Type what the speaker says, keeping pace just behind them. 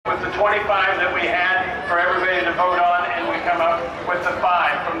the 25 that we had for everybody to vote on, and we come up with the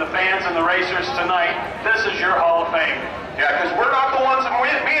 5 from the fans and the racers tonight. This is your Hall of Fame. Yeah, because we're not the ones,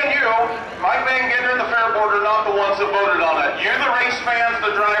 me and you, Mike Van Ginder and the Fair Board are not the ones that voted on it. You, the race fans,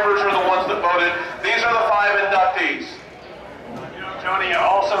 the drivers are the ones that voted. These are the 5 inductees. Tony,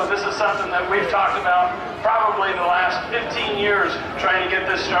 also, this is something that we've talked about probably the last 15 years, trying to get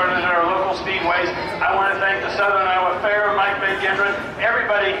this started at our local speedways. I want to thank the Southern Iowa Fair, Mike Van Gendron,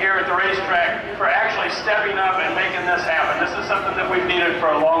 everybody here at the racetrack for actually stepping up and making this happen. This is something that we've needed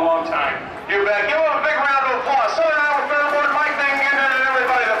for a long, long time. You bet. Give them a big round of applause. Southern Iowa Fair Board, Mike Van Gendron, and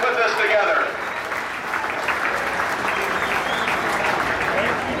everybody that put this together.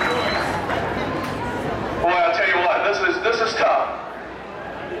 Boy, I'll tell you what, this is tough.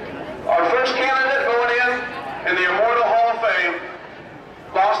 Our first candidate going in the Immortal Hall of Fame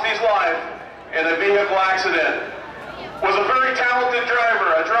lost his life in a vehicle accident. Was a very talented driver,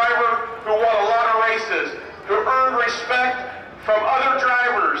 a driver who won a lot of races, who earned respect from other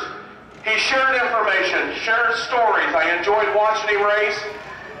drivers. He shared information, shared stories. I enjoyed watching him race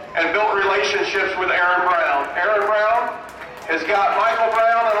and built relationships with Aaron Brown. Aaron Brown has got Michael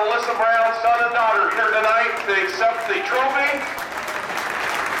Brown and Alyssa Brown, son and daughter, here tonight to accept the trophy,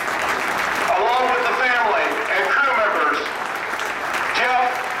 along with the family and crew members. Jeff,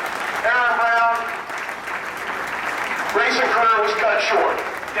 Aaron Brown, racing career was cut short.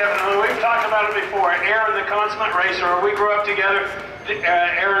 Definitely. We've talked about it before. Aaron, the consummate racer, we grew up together.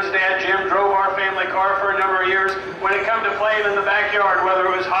 Aaron's dad, Jim, drove our family car for a number of years. When it come to playing in the backyard, whether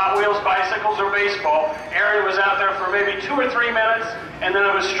it was Hot Wheels, bicycles, or baseball, Aaron was out there for maybe 2 or 3 minutes, and then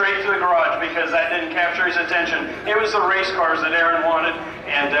it was straight to the garage because that didn't capture his attention. It was the race cars that Aaron wanted,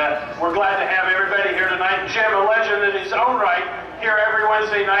 and we're glad to have everybody here tonight. Jim, a legend in his own right, here every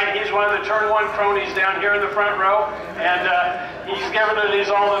Wednesday night. He's one of the Turn 1 cronies down here in the front row, and he's given it his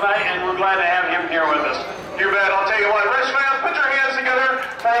all tonight, and we're glad to have him here with us. You bet. I'll tell you what, race fans, put your hands together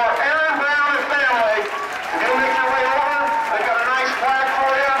for Aaron Brown and family. If you'll make your way over, they've got a nice flag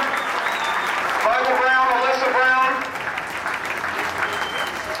for you. Michael Brown, Alyssa Brown,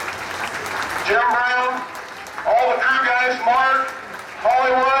 Jim Brown, all the crew guys, Mark,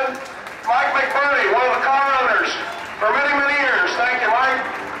 Hollywood, Mike McBurney, one of the car owners for many, many years. Thank you, Mike.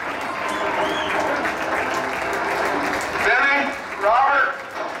 Benny, Robert,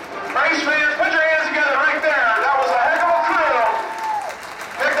 race fans, put your hands together right there. That was a heck of a crew.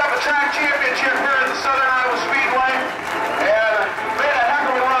 Picked up a track championship here at the Southern Iowa Speedway and made a heck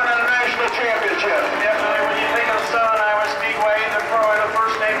of a run in a national championship. Definitely, when you think of Southern Iowa Speedway, the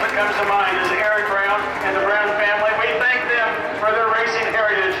first name that comes to mind is Aaron Brown and the Brown family. We thank them for their racing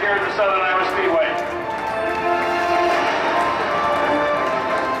heritage here at the Southern Iowa Speedway.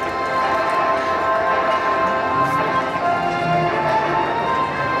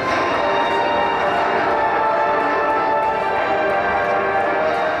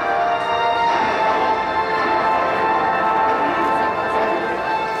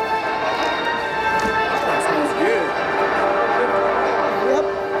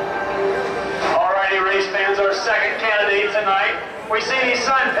 Tonight, we seen his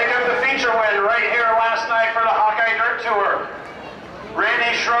son pick up the feature win right here last night for the Hawkeye Dirt Tour.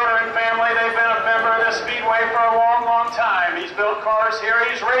 Randy Schroeder and family, they've been a member of this speedway for a long, long time. He's built cars here,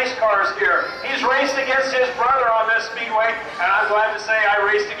 he's raced cars here. He's raced against his brother on this speedway, and I'm glad to say I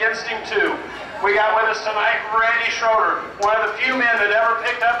raced against him too. We got with us tonight Randy Schroeder, one of the few men that ever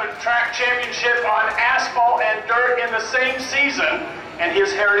picked up a track championship on asphalt and dirt in the same season, and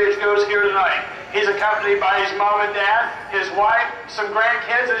his heritage goes here tonight. He's accompanied by his mom and dad, his wife, some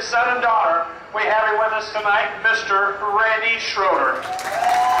grandkids, and his son and daughter. We have him with us tonight, Mr. Randy Schroeder.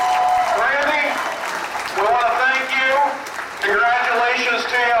 Randy, we want to thank you. Congratulations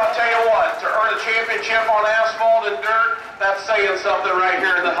to you. I'll tell you what, to earn a championship on asphalt and dirt, that's saying something right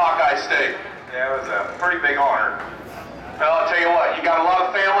here in the Hawkeye State. Yeah, it was a pretty big honor. Well, I'll tell you what, you got a lot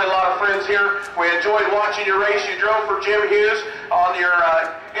of family, a lot of friends here. We enjoyed watching your race. You drove for Jim Hughes on your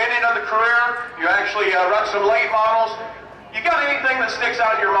ending of the career. You actually run some late models. You got anything that sticks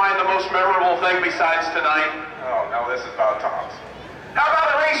out in your mind, the most memorable thing besides tonight? Oh, no, this is about Tom's. How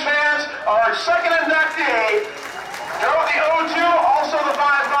about the race fans? Our second inductee drove the 02, also the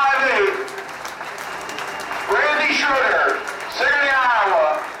 558. Randy Schroeder, Sigourney,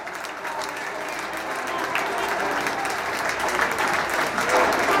 Iowa.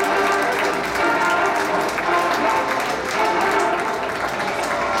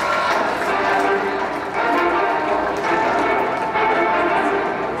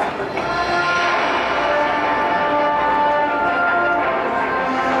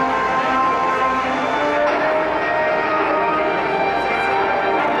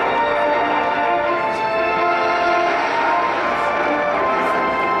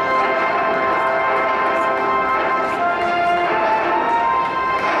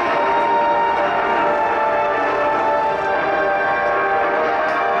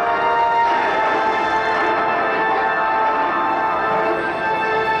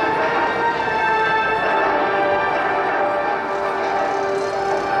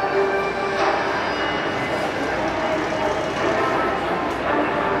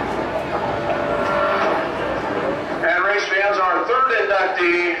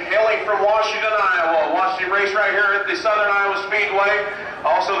 family from Washington, Iowa. Watched him race right here at the Southern Iowa Speedway,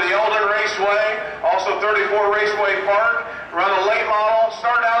 also the Eldon Raceway, also 34 Raceway Park. Run a late model,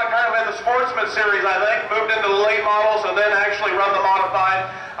 started out kind of in the Sportsman Series, I think, moved into the late models, and then actually run the modified.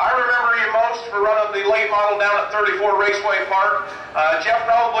 I remember you most for running the late model down at 34 Raceway Park. Jeff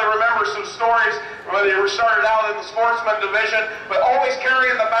probably remembers some stories when you were started out in the Sportsman division, but always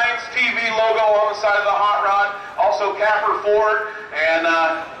carrying the Banks TV logo on the side of the hot rod, also Capper Ford, and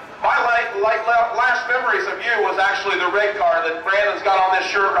my last memories of you was actually the red car that Brandon's got on this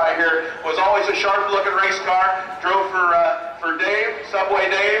shirt right here. Was always a sharp-looking race car. Drove for Dave, Subway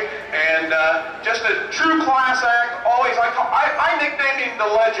Dave, and just a true class act. Always, I nicknamed him the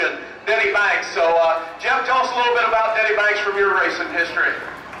legend, Denny Banks. So, Jeff, tell us a little bit about Denny Banks from your racing history.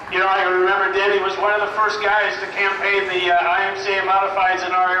 You know, I remember Denny was one of the first guys to campaign the IMCA modifieds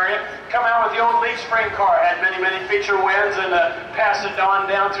in our area. Come out with the old leaf spring car, had many, many feature wins, and passed it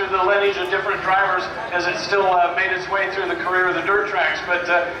on down through the lineage of different drivers as it still made its way through the career of the dirt tracks. But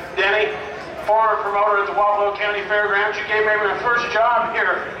Denny, former promoter at the Wapello County Fairgrounds, you gave me my first job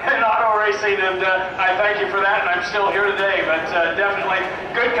here in auto racing, and I thank you for that, and I'm still here today. But definitely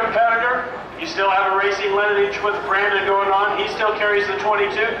good competitor. You still have a racing lineage with Brandon going on. He still carries the 22.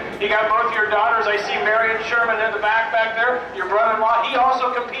 You got both your daughters. I see Marion Sherman in the back there. Your brother-in-law. He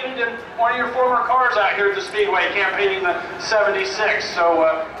also competed in one of your former cars out here at the Speedway, campaigning the 76. So,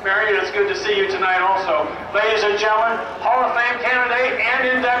 Marion, it's good to see you tonight also. Ladies and gentlemen, Hall of Fame candidate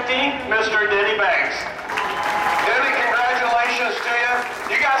and inductee, Mr. Denny Banks. Denny, congratulations to you.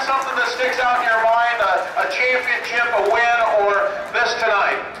 You got something that sticks out in your mind, a championship, a win, or this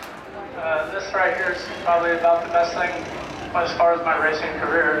tonight? This right here is probably about the best thing as far as my racing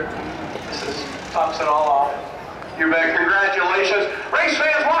career. Tops it all off. You bet. Congratulations. Race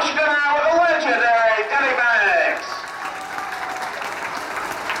fans, Washington, Iowa, the legendary Denny Banks.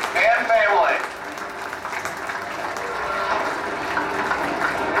 And family.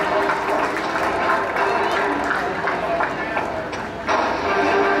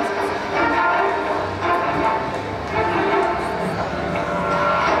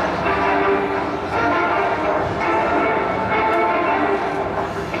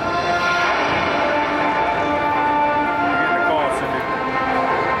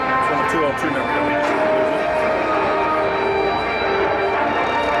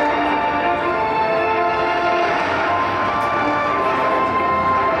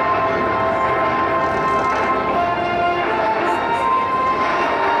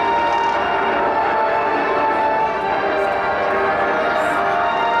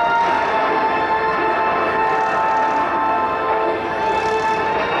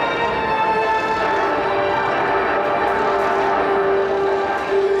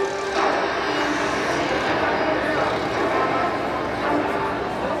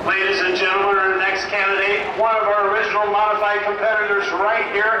 Competitors right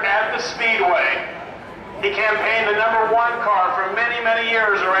here at the Speedway. He campaigned the #1 car for many, many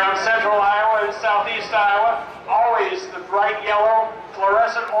years around central Iowa and southeast Iowa. Always the bright yellow,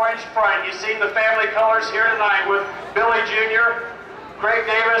 fluorescent orange front. You've seen the family colors here tonight with Billy Jr., Greg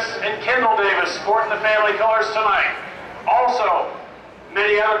Davis, and Kendall Davis sporting the family colors tonight. Also,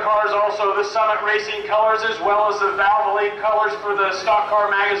 many other cars, also the Summit Racing colors, as well as the Valvoline colors for the Stock Car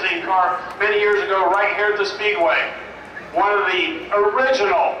Magazine car many years ago right here at the Speedway. One of the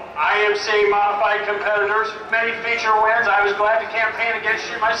original IMCA modified competitors, many feature wins. I was glad to campaign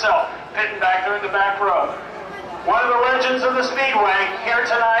against you myself, pitting back there in the back row. One of the legends of the Speedway here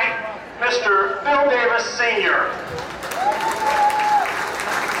tonight, Mr. Bill Davis Sr.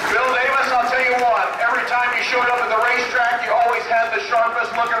 Bill Davis, I'll tell you what, every time you showed up at the racetrack, you always had the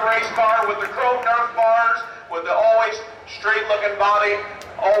sharpest looking race car with the chrome Nerf bars, with the always straight looking body,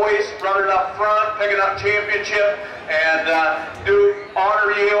 always running up front, picking up championship, and do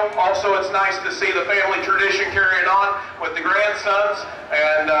honor you. Also, it's nice to see the family tradition carrying on with the grandsons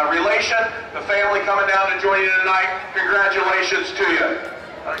and relation, the family coming down to join you tonight. Congratulations to you.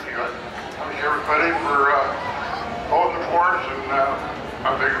 Thank you. Thank you, everybody, for holding the forts, and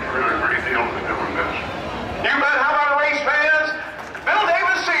I think it's really a great deal to be doing this. You bet. How about race fans? Bill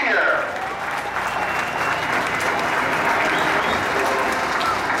Davis Sr.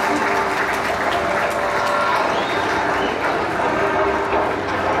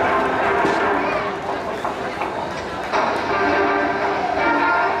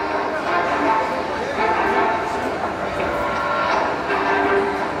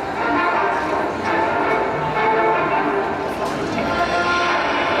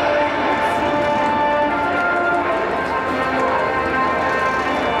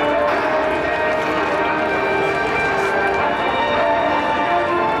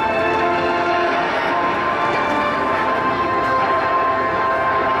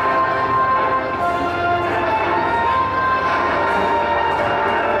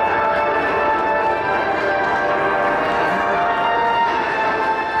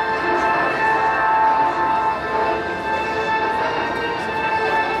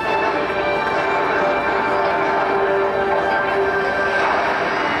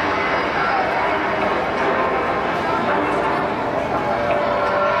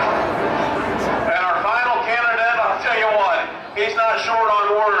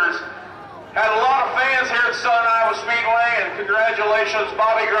 congratulations,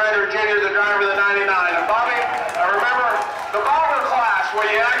 Bobby Grinder Jr., the driver of the 99. And Bobby, I remember the bomber class where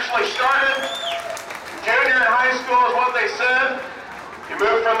you actually started. Junior in high school is what they said. You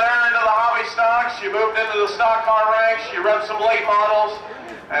moved from there into the hobby stocks, you moved into the stock car ranks, you run some late models,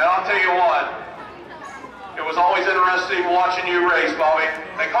 and I'll tell you what, it was always interesting watching you race, Bobby.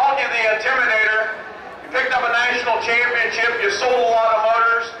 They called you the Intimidator. You picked up a national championship, you sold a lot of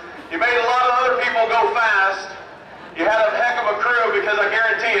motors, you made a lot of other people go fast. You had a heck of a crew because I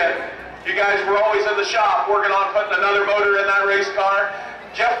guarantee it, you guys were always in the shop working on putting another motor in that race car.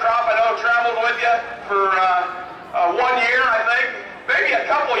 Jeff Kropp, I know, traveled with you for 1 year, I think, maybe a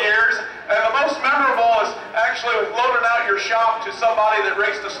couple years. And the most memorable is actually loading out your shop to somebody that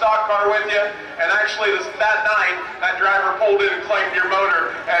raced a stock car with you. And actually that night, that driver pulled in and claimed your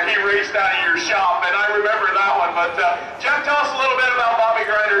motor, and he raced out of your shop. And I remember that one. But Jeff, tell us a little bit about Bobby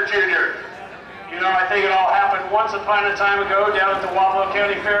Grinder Jr. You know, I think it all happened once upon a time ago down at the Wapello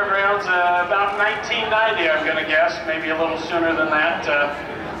County Fairgrounds, about 1990, I'm going to guess, maybe a little sooner than that.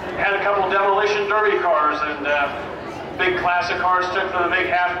 Had a couple demolition derby cars and big classic cars took to the big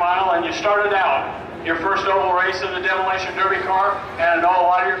half mile, and you started out your first oval race in the demolition derby car, and I know a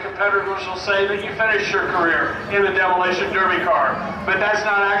lot of your competitors will say that you finished your career in the demolition derby car. But that's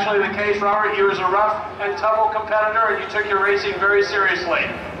not actually the case, Robert. You was a rough and tumble competitor, and you took your racing very seriously.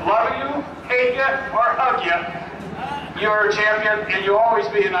 Love you, hate you, or hug you, you're a champion, and you'll always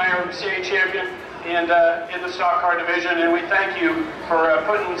be an IOCA champion in the stock car division, and we thank you for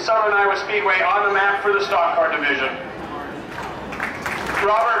putting Southern Iowa Speedway on the map for the stock car division.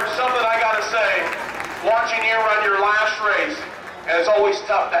 Robert, something I gotta say, watching you run your last race, and it's always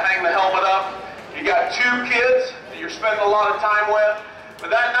tough to hang the helmet up. You got 2 kids that you're spending a lot of time with, but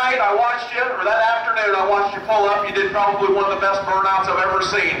that night I watched you, or that afternoon I watched you pull up. You did probably one of the best burnouts I've ever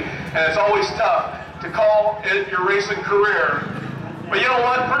seen, and it's always tough to call it your racing career. But you know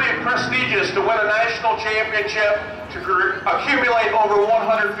what? Pretty prestigious to win a national championship, to accumulate over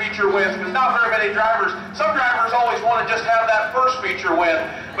 100 feature wins, because not very many drivers, some drivers always want to just have that first feature win.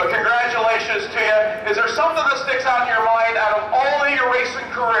 But congratulations to you. Is there something that sticks out in your mind out of all of your racing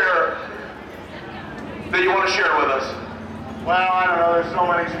career that you want to share with us? Well, I don't know, there's so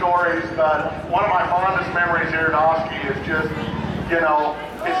many stories, but one of my fondest memories here at Osky is just, you know,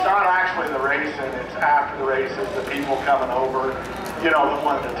 it's not actually the racing, it's after the races, the people coming over, you know, that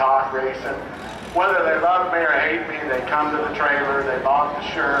wanted to talk racing. Whether they love me or hate me, they come to the trailer, they bought the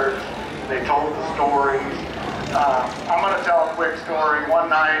shirts, they told the stories. I'm going to tell a quick story. One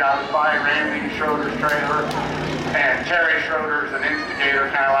night I was by Randy Schroeder's trailer, and Terry Schroeder's an instigator,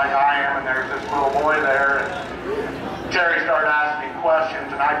 kind of like I am, and there's this little boy there. And Terry started asking me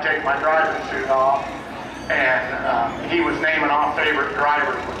questions, and I'd take my driving suit off, and he was naming off favorite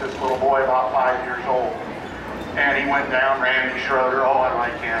drivers with this little boy about 5 years old. And he went down, Randy Schroeder, oh, I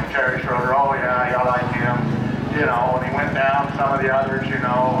like him. Terry Schroeder, oh, yeah, I like him. You know, and he went down some of the others, you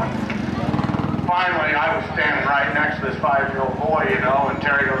know. And finally, I was standing right next to this 5-year-old boy, you know, and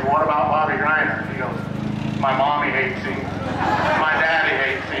Terry goes, what about Bobby Grinder? He goes, my mommy hates him. My daddy